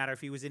 It doesn't matter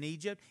if he was in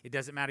Egypt. It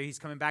doesn't matter if he's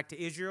coming back to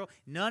Israel.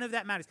 None of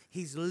that matters.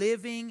 He's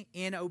living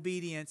in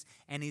obedience,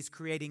 and he's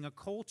creating a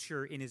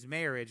culture in his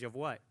marriage of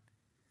what?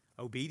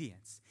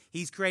 Obedience.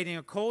 He's creating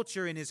a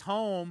culture in his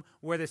home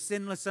where the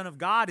sinless Son of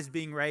God is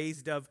being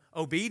raised of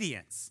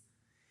obedience.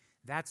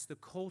 That's the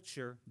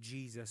culture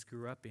Jesus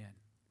grew up in.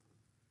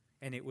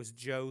 And it was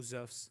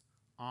Joseph's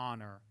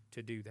honor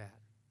to do that.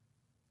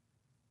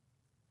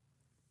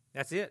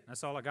 That's it.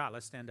 That's all I got.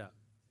 Let's stand up.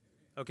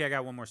 Okay, I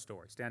got one more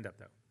story. Stand up,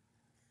 though.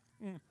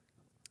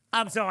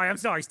 I'm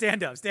sorry.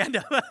 Stand up.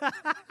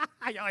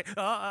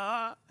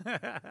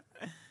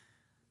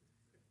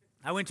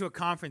 I went to a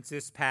conference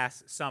this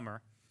past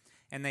summer,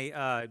 and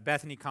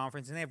Bethany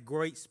conference, and they have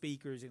great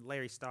speakers, and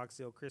Larry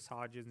Stockstill, Chris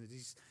Hodges, and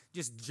these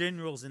just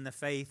generals in the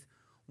faith.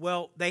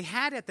 Well, they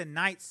had at the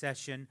night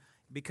session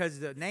because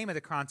the name of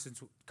the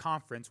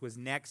conference was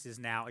Next Is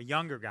Now, a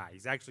younger guy.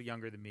 He's actually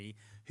younger than me,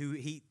 who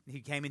he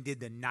came and did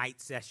the night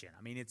session.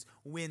 I mean, it's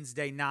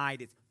Wednesday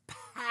night. It's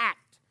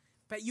packed.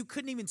 But you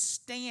couldn't even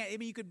stand. I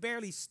mean, you could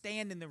barely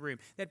stand in the room.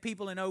 That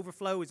people in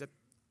overflow is a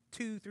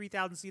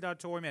 3,000 seat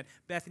auditorium at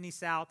Bethany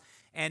South.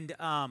 And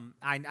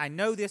I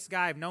know this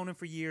guy. I've known him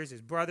for years.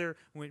 His brother,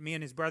 me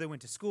and his brother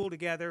went to school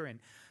together. And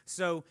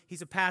so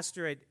he's a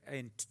pastor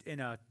in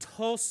a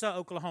Tulsa,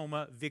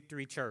 Oklahoma,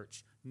 Victory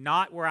Church.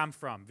 Not where I'm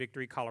from,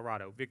 Victory,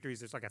 Colorado.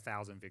 There's like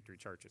 1,000 Victory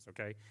churches,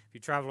 okay? If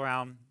you travel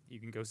around, you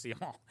can go see them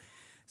all.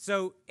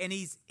 So, and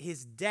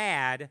his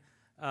dad,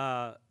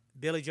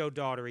 Billy Joe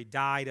Daughtery,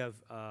 died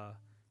of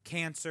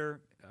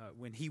cancer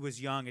when he was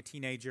young, a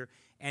teenager,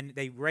 and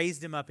they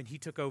raised him up, and he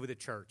took over the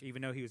church,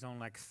 even though he was only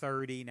like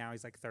 30. Now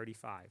he's like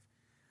 35.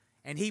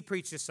 And he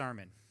preached a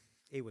sermon.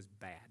 It was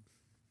bad.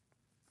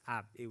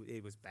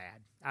 It was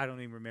bad. I don't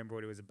even remember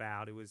what it was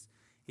about.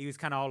 He was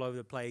kind of all over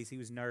the place. He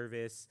was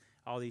nervous,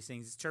 all these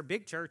things. It's a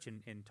big church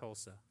in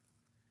Tulsa.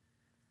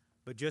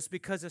 But just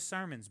because a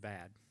sermon's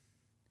bad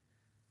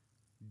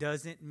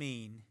doesn't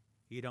mean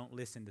you don't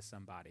listen to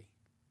somebody,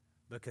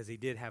 because he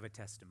did have a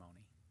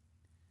testimony.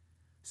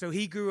 So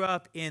he grew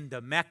up in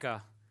the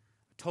Mecca,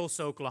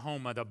 Tulsa,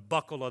 Oklahoma, the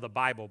buckle of the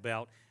Bible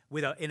Belt,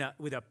 with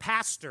a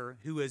pastor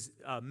who was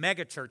a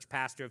mega church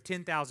pastor of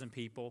 10,000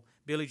 people,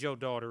 Billy Joe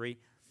Daughtery.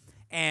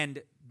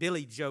 And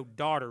Billy Joe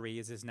Daughtery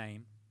is his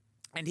name.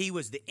 And he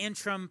was the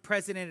interim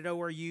president at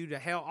ORU to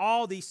hell,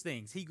 all these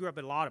things. He grew up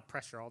in a lot of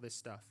pressure, all this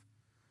stuff.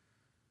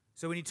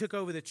 So when he took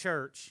over the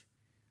church,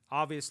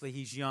 obviously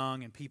he's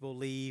young and people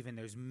leave and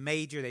there's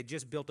they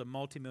just built a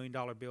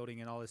multi-million-dollar building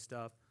and all this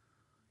stuff.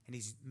 And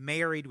he's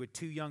married with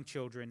 2 young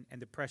children,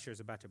 and the pressure is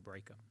about to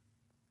break him.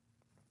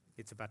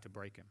 It's about to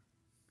break him.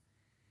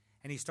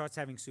 And he starts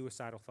having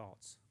suicidal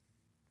thoughts.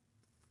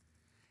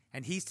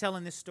 And he's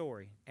telling this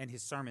story, and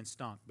his sermon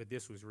stunk, but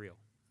this was real.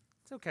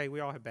 It's okay, we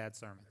all have bad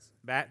sermons,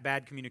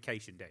 bad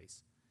communication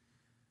days.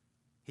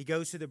 He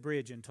goes to the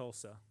bridge in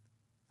Tulsa.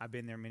 I've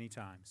been there many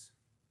times.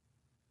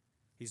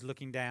 He's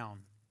looking down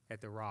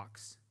at the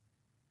rocks,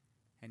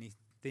 and he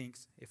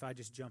thinks, if I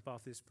just jump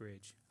off this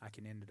bridge, I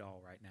can end it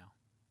all right now.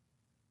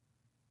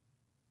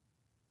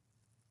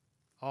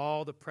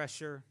 All the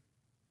pressure,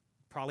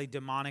 probably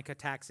demonic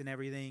attacks and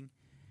everything.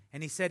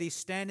 And he said he's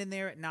standing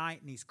there at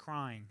night and he's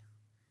crying.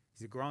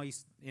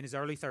 He's in his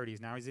early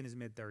 30s. Now he's in his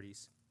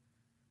mid-30s.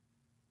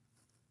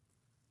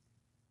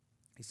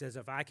 He says,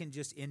 if I can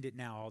just end it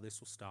now, all this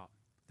will stop.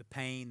 The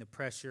pain, the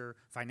pressure,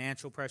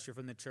 financial pressure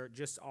from the church,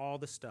 just all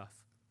the stuff.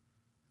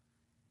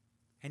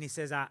 And he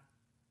says,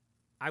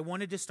 I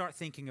wanted to start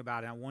thinking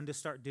about it. I wanted to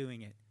start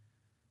doing it.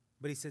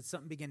 But he said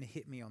something began to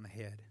hit me on the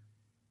head.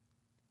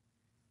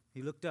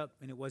 He looked up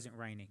and it wasn't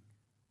raining.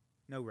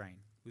 No rain.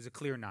 It was a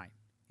clear night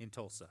in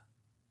Tulsa.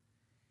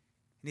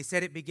 And he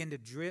said it began to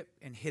drip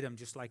and hit him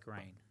just like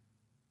rain.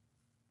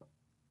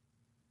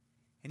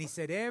 And he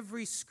said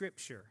every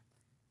scripture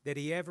that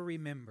he ever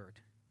remembered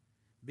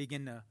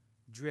began to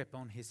drip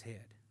on his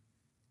head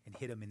and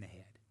hit him in the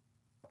head.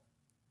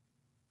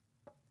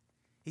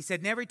 He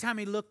said, and every time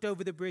he looked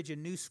over the bridge, a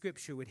new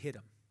scripture would hit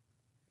him.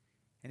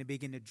 And it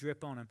began to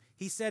drip on him.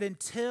 He said,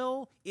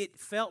 until it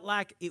felt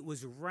like it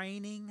was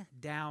raining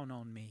down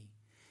on me.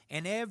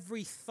 And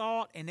every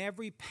thought and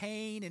every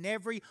pain and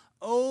every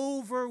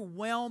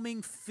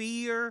overwhelming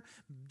fear,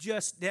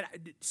 just that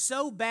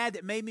so bad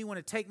that made me want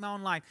to take my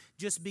own life,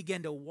 just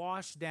began to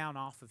wash down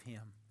off of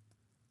him.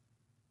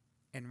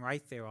 And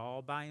right there,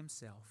 all by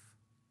himself,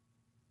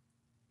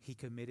 he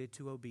committed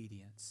to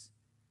obedience,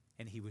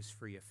 and he was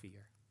free of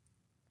fear.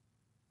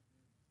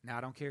 Now,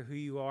 I don't care who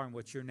you are and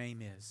what your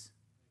name is.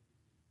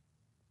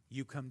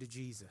 You come to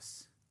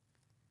Jesus,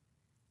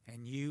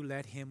 and you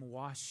let him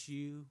wash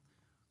you.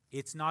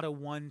 It's not a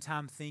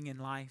one-time thing in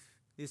life.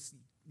 This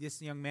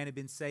young man had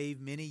been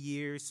saved many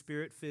years,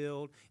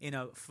 Spirit-filled, in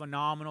a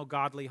phenomenal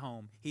godly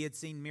home. He had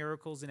seen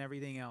miracles and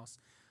everything else.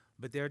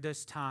 But there are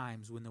just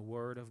times when the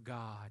Word of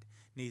God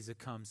needs to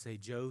come say,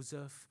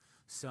 Joseph,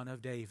 son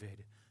of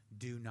David,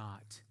 do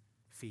not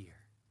fear.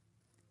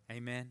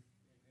 Amen?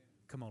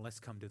 Come on, let's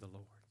come to the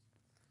Lord.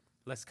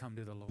 Let's come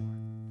to the Lord.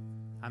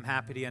 I'm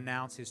happy to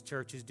announce his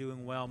church is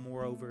doing well.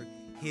 Moreover,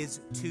 his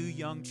 2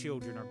 young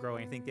children are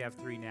growing. I think they have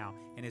 3 now,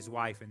 and his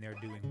wife, and they're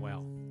doing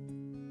well.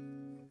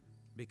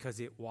 Because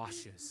it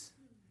washes.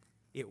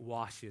 It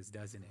washes,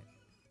 doesn't it?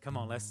 Come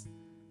on, let's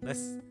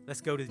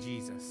go to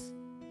Jesus.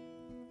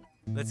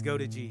 Let's go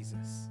to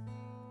Jesus.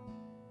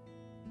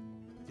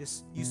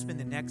 Just you spend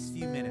the next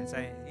few minutes.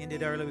 I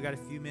ended early. We got a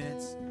few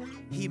minutes.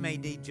 He may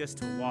need just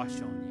to wash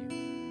on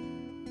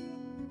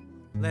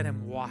you. Let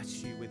him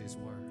wash you with his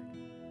word.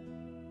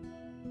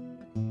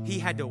 He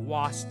had to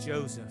wash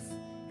Joseph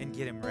and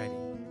get him ready.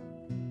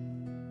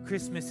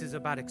 Christmas is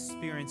about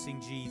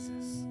experiencing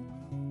Jesus.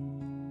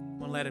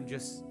 Well, let him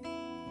just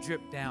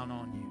drip down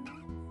on you.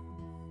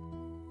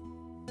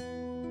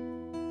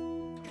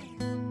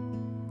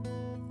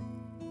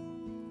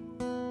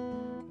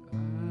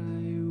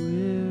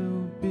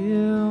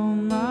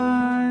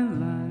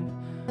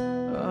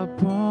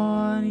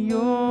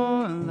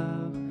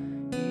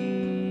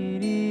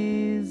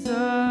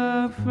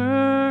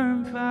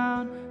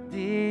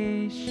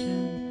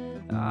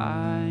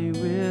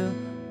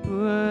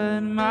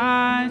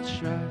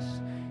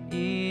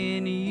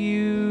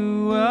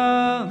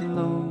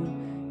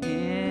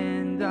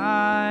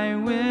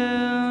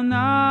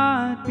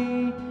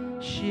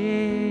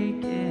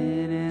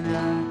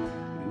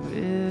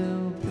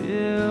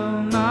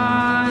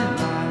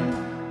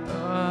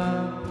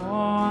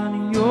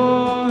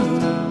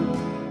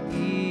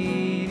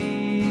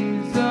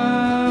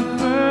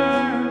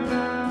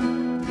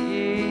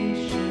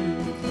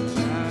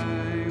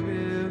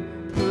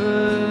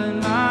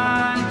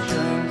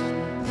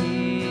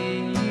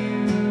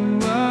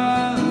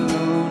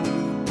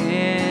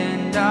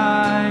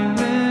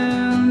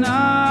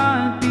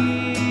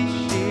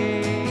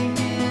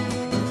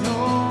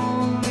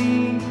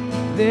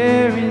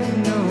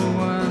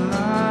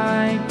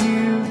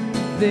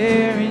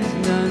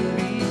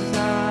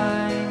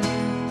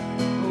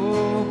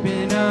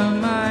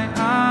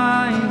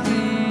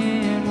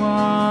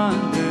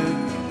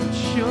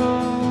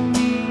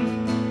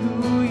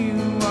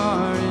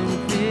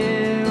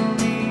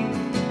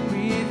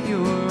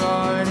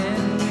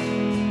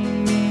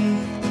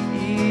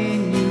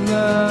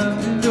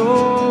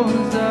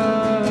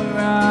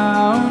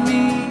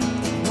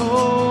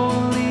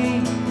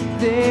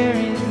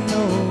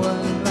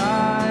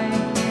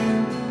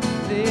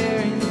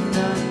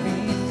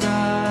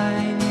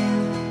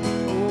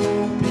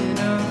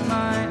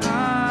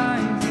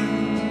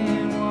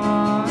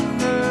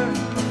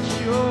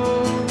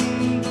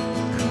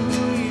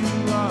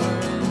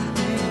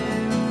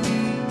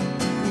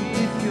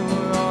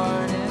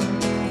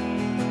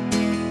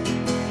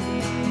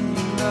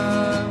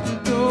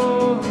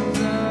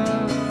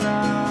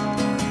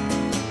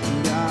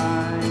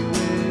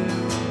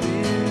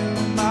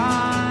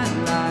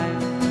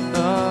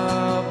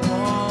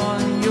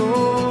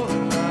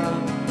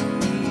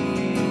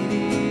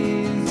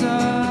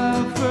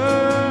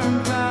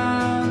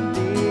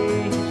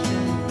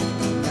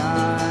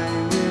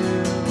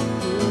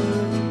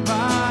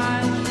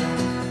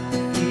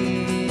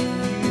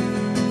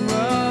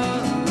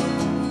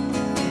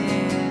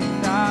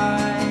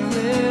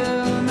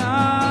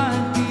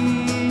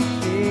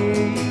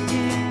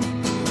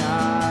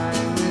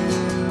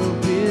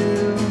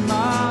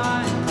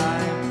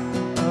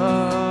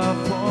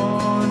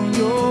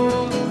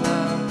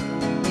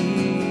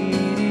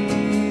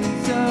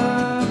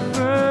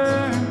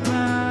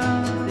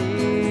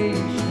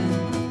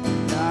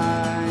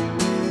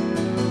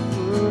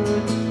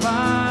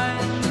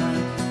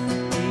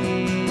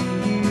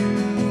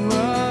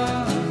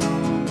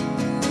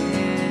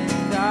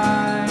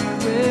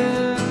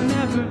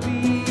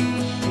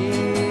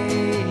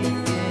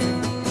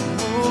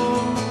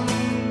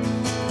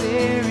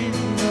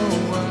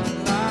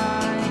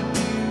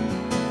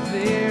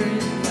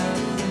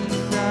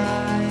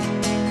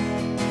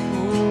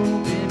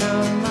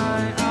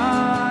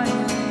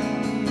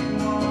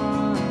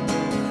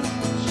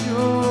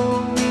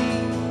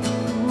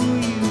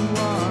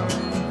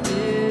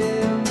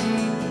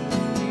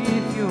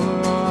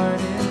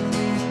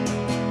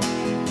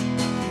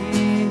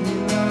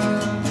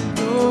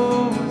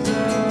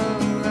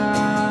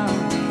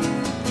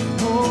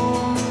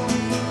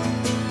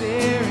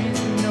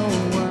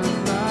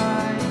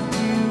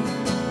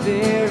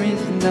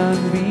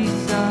 none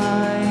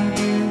beside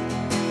you.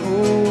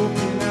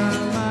 Open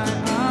up my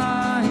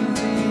eyes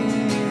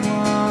in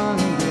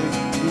wonder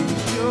and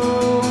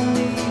show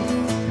me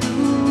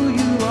who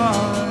you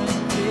are and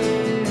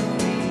tell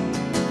me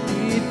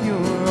if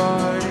your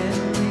heart and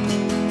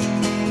lead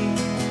me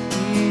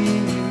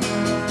in your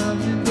love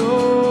to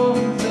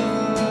those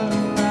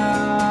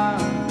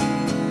around me.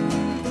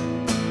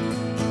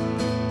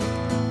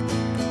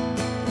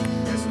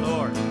 Yes,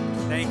 Lord.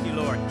 Thank you,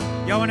 Lord.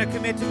 Y'all want to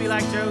commit to be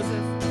like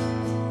Joseph?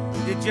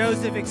 Did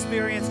Joseph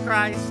experience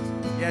Christ?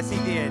 Yes, he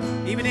did.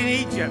 Even in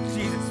Egypt,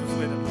 Jesus was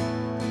with him.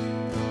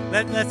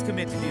 Let's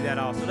commit to do that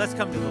also. Let's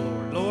come to the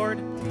Lord. Lord,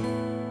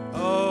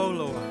 oh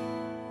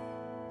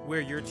Lord,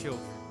 we're your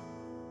children,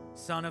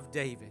 Son of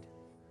David.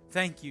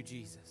 Thank you,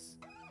 Jesus.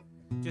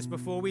 Just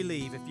before we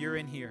leave, if you're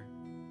in here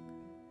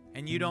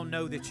and you don't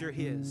know that you're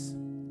His,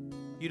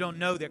 you don't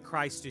know that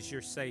Christ is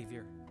your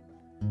Savior,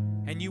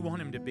 and you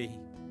want Him to be,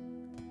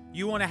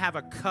 you want to have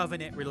a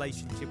covenant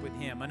relationship with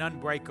Him, an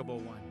unbreakable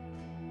one.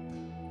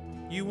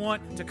 You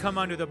want to come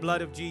under the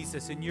blood of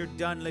Jesus and you're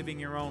done living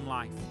your own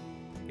life.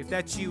 If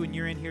that's you and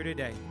you're in here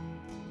today,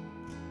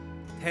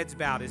 heads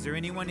bowed. Is there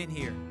anyone in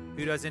here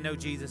who doesn't know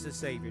Jesus as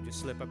Savior? Just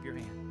slip up your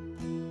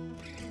hand.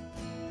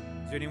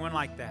 Is there anyone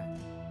like that?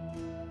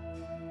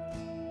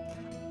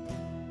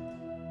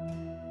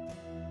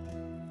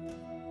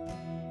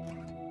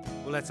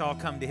 Well, let's all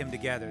come to Him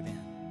together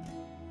then.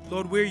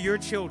 Lord, we're your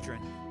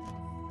children,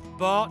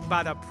 bought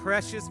by the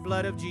precious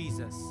blood of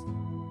Jesus.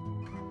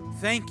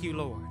 Thank you,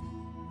 Lord.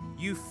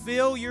 You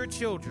fill your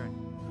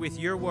children with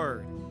your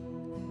word.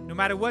 No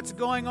matter what's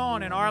going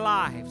on in our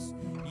lives,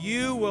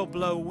 you will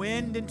blow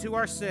wind into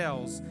our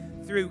sails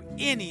through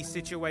any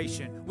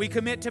situation. We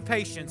commit to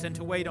patience and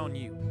to wait on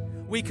you.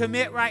 We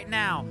commit right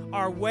now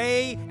our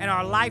way and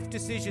our life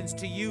decisions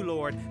to you,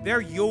 Lord. They're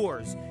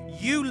yours.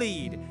 You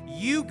lead,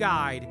 you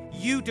guide,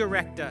 you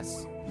direct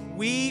us.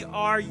 We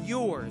are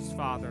yours,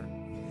 Father.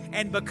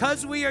 And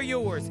because we are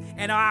yours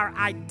and our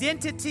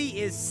identity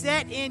is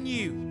set in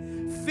you,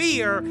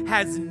 fear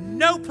has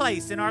no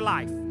place in our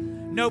life,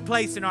 no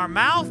place in our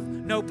mouth,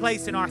 no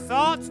place in our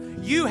thoughts.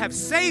 You have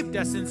saved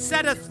us and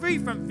set us free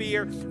from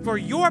fear, for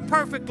your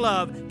perfect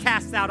love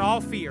casts out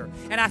all fear.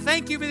 And I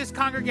thank you for this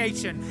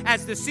congregation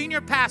as the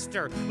senior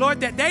pastor,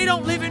 Lord, that they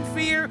don't live in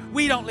fear,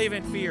 we don't live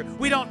in fear.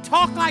 We don't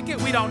talk like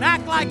it, we don't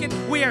act like it.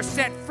 We are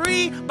set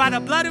free by the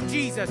blood of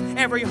Jesus.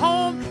 Every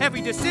home,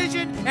 every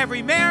decision,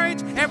 every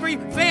marriage, every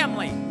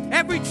family,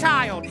 every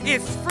child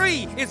is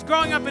free, is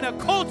growing up in a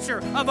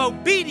culture of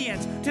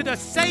obedience to the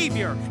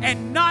Savior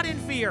and not in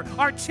fear.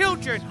 Our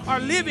children are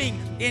living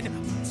in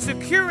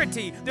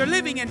security. They're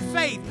living in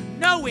faith,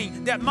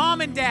 knowing that mom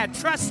and dad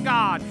trust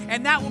God,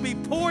 and that will be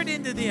poured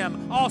into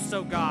them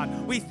also,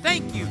 God. We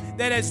thank you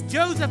that as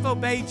Joseph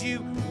obeyed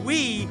you,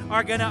 we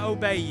are going to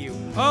obey you.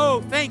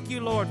 Oh, thank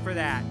you, Lord, for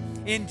that.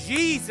 In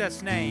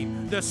Jesus'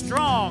 name, the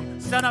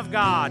strong Son of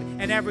God.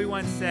 And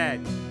everyone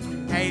said,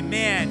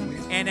 amen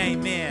and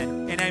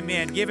amen and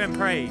amen. Give Him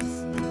praise.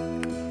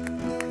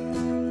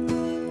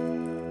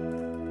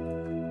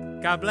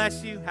 God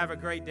bless you. Have a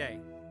great day.